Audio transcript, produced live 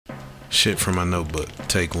Shit from my notebook.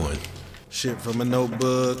 Take one. Shit from a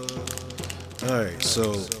notebook. Alright,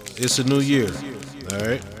 so it's a new year.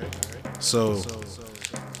 Alright? So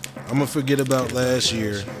I'm gonna forget about last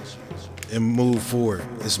year and move forward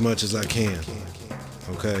as much as I can.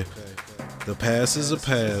 Okay? The past is the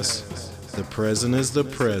past, the present is the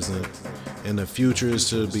present, and the future is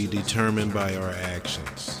to be determined by our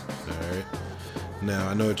actions. Alright? Now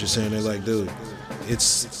I know what you're saying. They're like, dude, it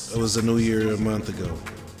was a new year a month ago.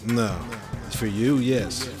 No. For you,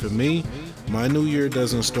 yes. For me, my new year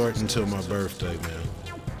doesn't start until my birthday, man.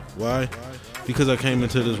 Why? Because I came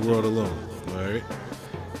into this world alone, alright?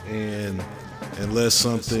 And unless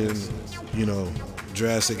something,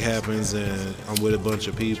 drastic happens and I'm with a bunch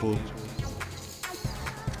of people,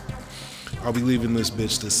 I'll be leaving this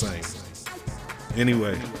bitch the same.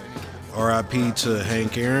 Anyway, RIP to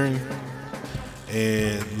Hank Aaron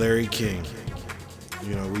and Larry King.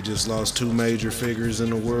 We just lost two major figures in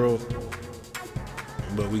the world,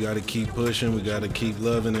 but we got to keep pushing, we got to keep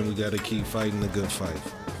loving, and we got to keep fighting the good fight.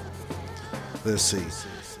 Let's see.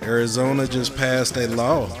 Arizona just passed a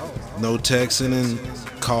law. No texting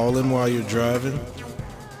and calling while you're driving.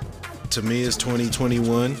 To me, it's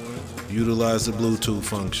 2021. Utilize the Bluetooth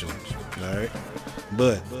function. All right?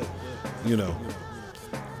 But,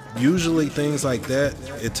 usually things like that,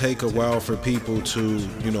 it take a while for people to,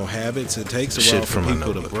 habits. It takes a while for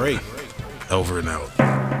people to break. Over and out.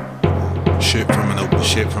 Shit from a notebook.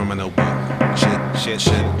 Shit from a notebook. Shit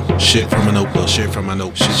from a notebook. Shit from a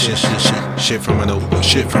notebook. Shit from a notebook.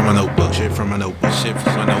 Shit from a notebook. Shit from a notebook. Shit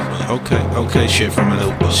from a notebook. Okay. Shit from a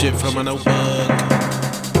notebook. Shit from a notebook.